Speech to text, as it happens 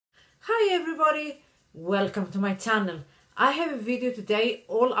Hi everybody, welcome to my channel. I have a video today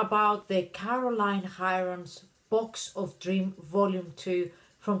all about the Caroline Hirons Box of Dream Volume 2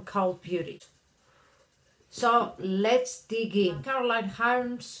 from Cult Beauty. So let's dig in. Caroline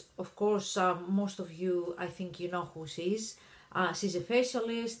Hirons, of course, most of you, I think you know who she is. She's a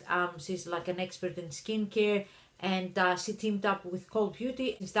facialist, she's like an expert in skincare, and she teamed up with Cult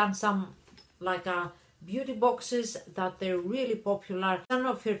Beauty. She's done some like beauty boxes that they're really popular. Some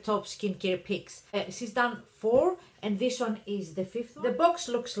of her top skincare picks. She's done 4 and this one is the 5th one. The box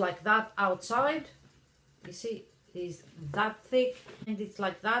looks like that outside. You see, it is that thick and it's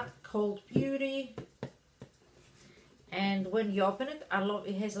like that. Cult Beauty. And when you open it,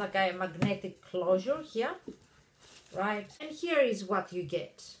 it has like a magnetic closure here, right? And here is what you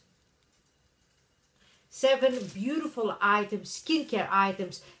get. 7 beautiful items, skincare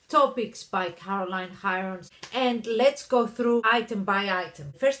items, topics by Caroline Hirons, and let's go through item by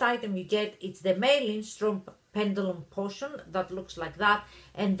item. First item you get, it's the Lindstrom Pendulum potion that looks like that,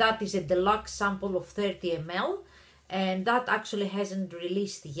 and that is a deluxe sample of 30 ml, and that actually hasn't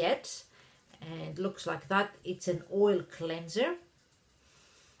released yet, and looks like that. It's an oil cleanser.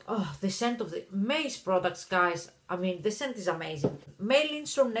 Oh, the scent of the May's products, guys. I mean, the scent is amazing.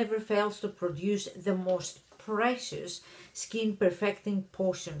 Lindstrom never fails to produce the most precious skin perfecting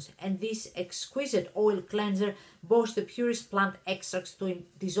potions, and this exquisite oil cleanser boasts the purest plant extracts to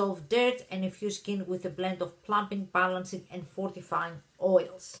dissolve dirt and infuse skin with a blend of plumping, balancing and fortifying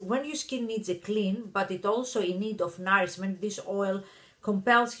oils. When your skin needs a clean, but it also in need of nourishment, this oil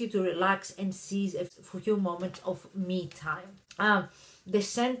compels you to relax and seize a few moments of me time. The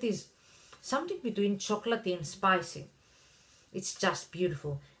scent is something between chocolatey and spicy. It's just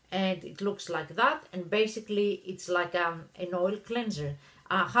beautiful, and it looks like that, and basically it's like an oil cleanser.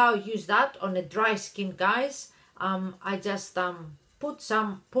 How I use that on a dry skin, guys, I just pour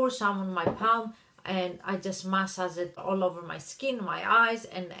some on my palm, and I just massage it all over my skin, my eyes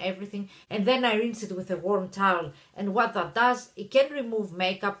and everything, and then I rinse it with a warm towel. And what that does, it can remove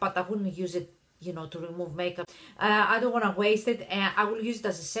makeup, but I wouldn't use it, you know, to remove makeup. I don't want to waste it, and I will use it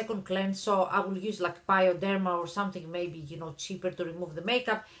as a second cleanse. So I will use like Bioderma or something, maybe, you know, cheaper to remove the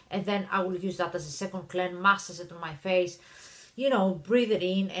makeup, and then I will use that as a second cleanse, massage it on my face, you know, breathe it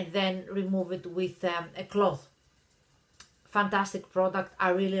in, and then remove it with a cloth. Fantastic product, I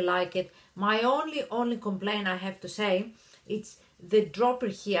really like it. My only complaint I have to say, it's the dropper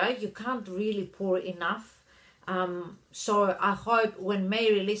here. You can't really pour enough. So I hope when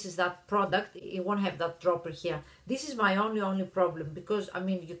May releases that product, it won't have that dropper here. This is my only problem, because I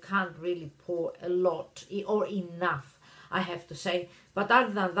mean, you can't really pour a lot or enough, I have to say. But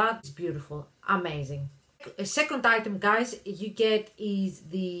other than that, it's beautiful, amazing. A second item, guys, you get is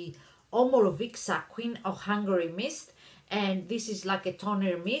the Omorovicza Queen of Hungary mist, and this is like a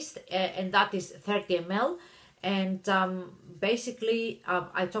toner mist, and that is 30 ml. And basically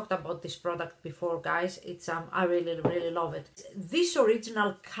I talked about this product before, guys. It's I really love it. This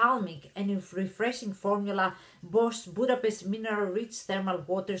original calming and refreshing formula boasts Budapest mineral rich thermal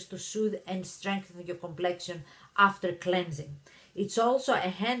waters to soothe and strengthen your complexion after cleansing. It's also a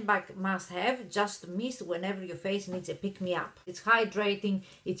handbag must have, just mist whenever your face needs a pick-me-up. It's hydrating,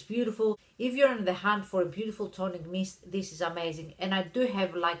 it's beautiful. If you're in the hunt for a beautiful tonic mist, this is amazing. And I do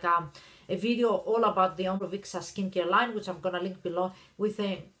have like a video all about the Omorovicza skincare line, which I'm gonna link below, with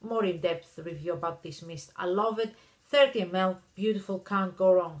a more in-depth review about this mist. I love it. 30 ml, beautiful, can't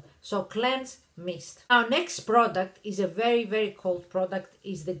go wrong. So cleanse, mist. Our next product is a very cold product,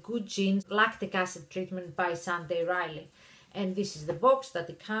 is the Good Genes Lactic Acid Treatment by Sunday Riley. And this is the box that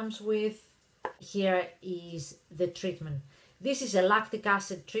it comes with. Here is the treatment. This is a lactic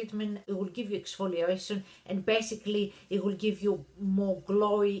acid treatment. It will give you exfoliation, and basically it will give you more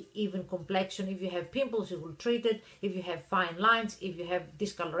glowy, even complexion. If you have pimples, it will treat it. If you have fine lines, if you have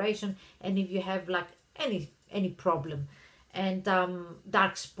discoloration, and if you have like any problem, and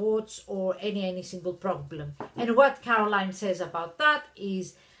dark spots or any single problem. And what Caroline says about that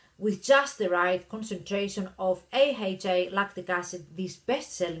is, with just the right concentration of AHA lactic acid, this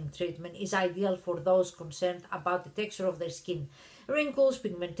best-selling treatment is ideal for those concerned about the texture of their skin, wrinkles,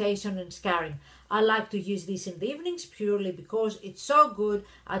 pigmentation and scarring. I like to use this in the evenings purely because it's so good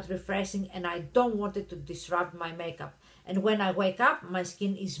at refreshing, and I don't want it to disrupt my makeup. And when I wake up, my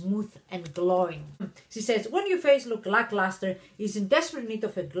skin is smooth and glowing. She says, when your face looks lackluster, is in desperate need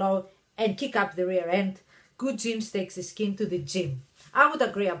of a glow and kick up the rear end, Good Genes takes the skin to the gym. I would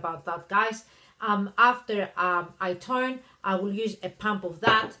agree about that, guys. After I tone, I will use a pump of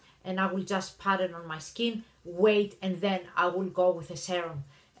that, and I will just pat it on my skin, wait, and then I will go with a serum.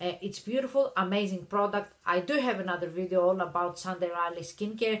 It's beautiful, amazing product. I do have another video all about Sunday Riley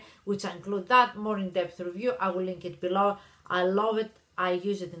skincare, which I include that more in-depth review. I will link it below. I love it. I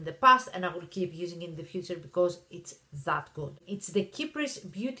used it in the past and I will keep using it in the future because it's that good. It's the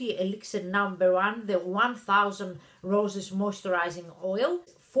Kypris Beauty Elixir #1, the 1000 Roses Moisturizing Oil,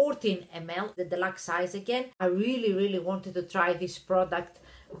 14 ml, the deluxe size again. I really wanted to try this product,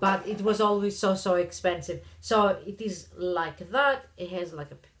 but it was always so expensive. So it is like that. It has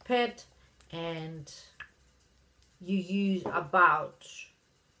like a pipette and you use about,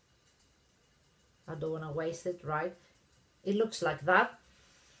 I don't want to waste it, right? It looks like that.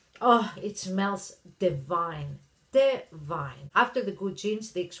 Oh, it smells divine. Divine. After the good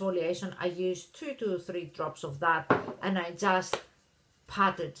jeans, the exfoliation, I used 2 to 3 drops of that and I just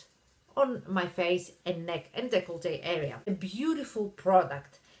patted on my face and neck and décolleté area. A beautiful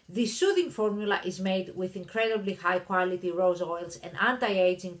product. The soothing formula is made with incredibly high quality rose oils and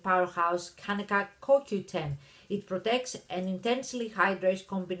anti-aging powerhouse Kanika CoQ10. It protects and intensely hydrates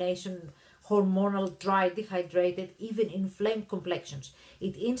combination hormonal, dry, dehydrated, even inflamed complexions.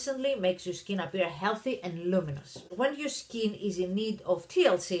 It instantly makes your skin appear healthy and luminous. When your skin is in need of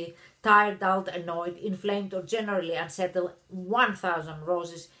TLC, tired, dull, annoyed, inflamed, or generally unsettled, 1000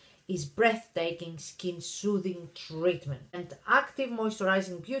 Roses is breathtaking skin soothing treatment. And active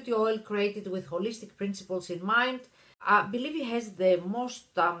moisturizing beauty oil created with holistic principles in mind. I believe it has the most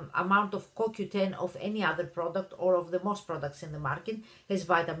amount of CoQ10 of any other product or of the most products in the market. It has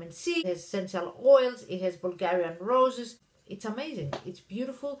vitamin C, it has essential oils, it has Bulgarian roses. It's amazing. It's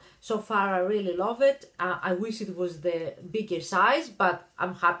beautiful. So far, I really love it. I wish it was the bigger size, but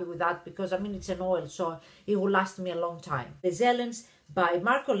I'm happy with that because, I mean, it's an oil, so it will last me a long time. The Zelens by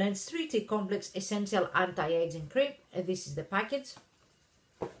Marco Lenz 3T Complex Essential Anti-Aging Cream. And this is the package.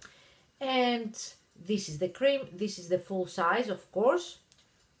 And this is the cream. This is the full size, of course.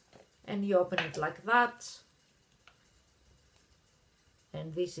 And you open it like that.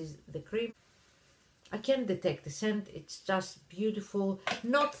 And this is the cream. I can detect the scent. It's just beautiful.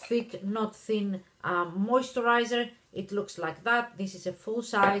 Not thick, not thin moisturizer. It looks like that. This is a full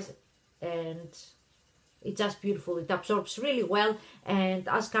size and it's just beautiful. It absorbs really well. And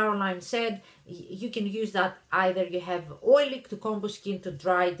as Caroline said, you can use that either you have oily to combo skin to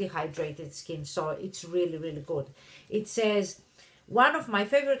dry, dehydrated skin. So it's really good. It says, one of my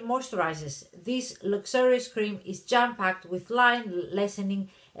favorite moisturizers. This luxurious cream is jam-packed with line lessening,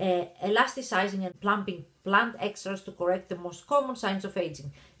 elasticizing and plumping plant extras to correct the most common signs of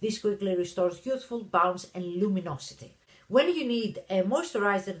aging. This quickly restores youthful bounce and luminosity. When you need a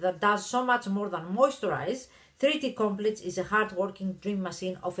moisturizer that does so much more than moisturize, 3T Complex is a hard-working dream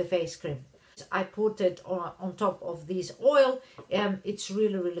machine of a face cream. I put it on top of this oil. It's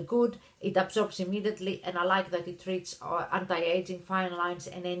really good. It absorbs immediately and I like that it treats anti-aging, fine lines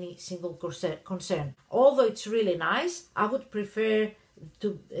and any single concern. Although it's really nice, I would prefer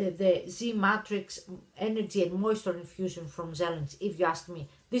to the Z Matrix Energy and Moisture Infusion from Zelens, if you ask me.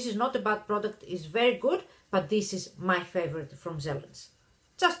 This is not a bad product, it's very good, but this is my favorite from Zelens.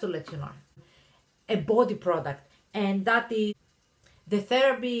 Just to let you know. A body product, and that is the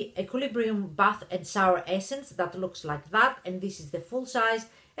Therapie Equilibrium Bath and Shower Essence that looks like that, and this is the full size.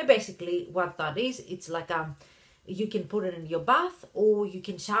 And basically what that is, it's like you can put it in your bath or you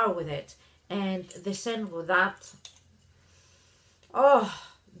can shower with it. And the scent with that, oh,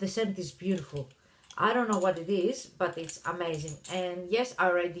 the scent is beautiful. I don't know what it is, but it's amazing. And yes, I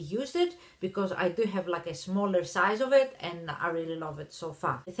already used it because I do have like a smaller size of it and I really love it so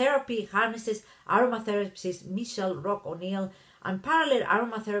far. The Therapie harnesses aromatherapist Michelle Rock O'Neill and parallel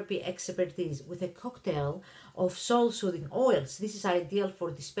aromatherapy expertise with a cocktail of soul-soothing oils. This is ideal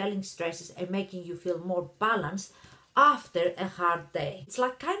for dispelling stresses and making you feel more balanced after a hard day. It's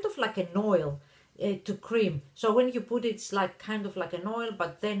like kind of like an oil to cream. So when you put it, it's like kind of like an oil,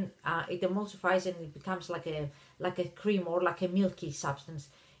 but then it emulsifies and it becomes like a cream or like a milky substance.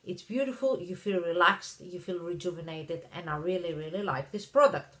 It's beautiful. You feel relaxed, you feel rejuvenated, and I really like this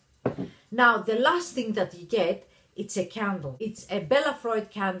product. Now the last thing that you get, it's a candle. It's a Bella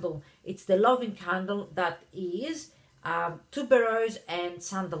Freud candle. It's the loving candle that is tuberose and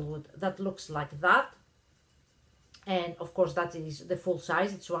sandalwood. That looks like that. And of course that is the full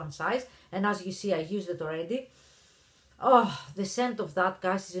size, it's one size. And as you see, I used it already. Oh, the scent of that,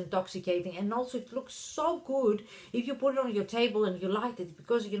 guys, is intoxicating. And also it looks so good if you put it on your table and you light it.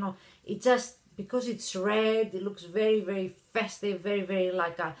 Because, you know, it just, because it's red, it looks very festive, very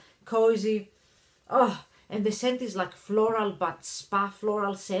like a cozy. Oh, and the scent is like floral but spa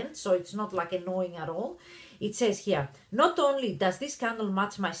floral scent, so it's not like annoying at all. It says here, not only does this candle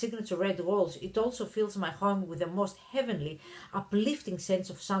match my signature red walls, it also fills my home with the most heavenly, uplifting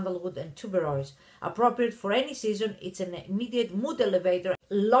sense of sandalwood and tuberose. Appropriate for any season, it's an immediate mood elevator.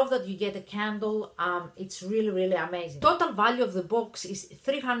 Love that you get a candle. It's really, really amazing. Total value of the box is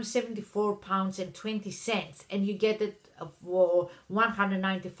 £374.20, and you get it for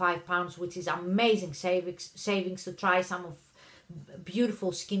 £195, which is amazing savings to try some of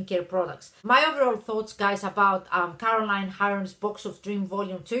beautiful skincare products. My overall thoughts, guys, about Caroline Hirons Box of Dream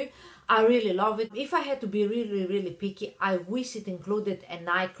Volume 2. I really love it. If I had to be really, really picky, I wish it included a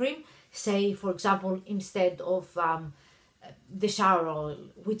night cream, say for example instead of the shower oil,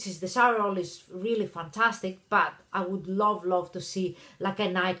 which is, the shower oil is really fantastic, but I would love to see like a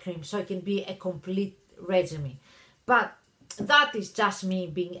night cream so it can be a complete regimen. But that is just me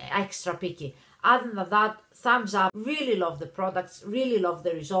being extra picky. Other than that, thumbs up. Really love the products, really love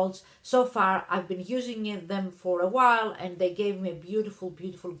the results. So far, I've been using them for a while and they gave me a beautiful,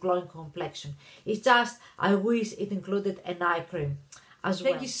 beautiful glowing complexion. It's just, I wish it included an eye cream as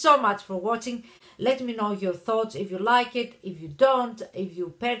well. Thank you so much for watching. Let me know your thoughts, if you like it, if you don't, if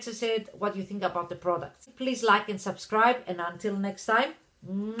you purchase it, what you think about the products. Please like and subscribe, and until next time,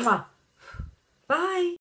 mwah. Bye.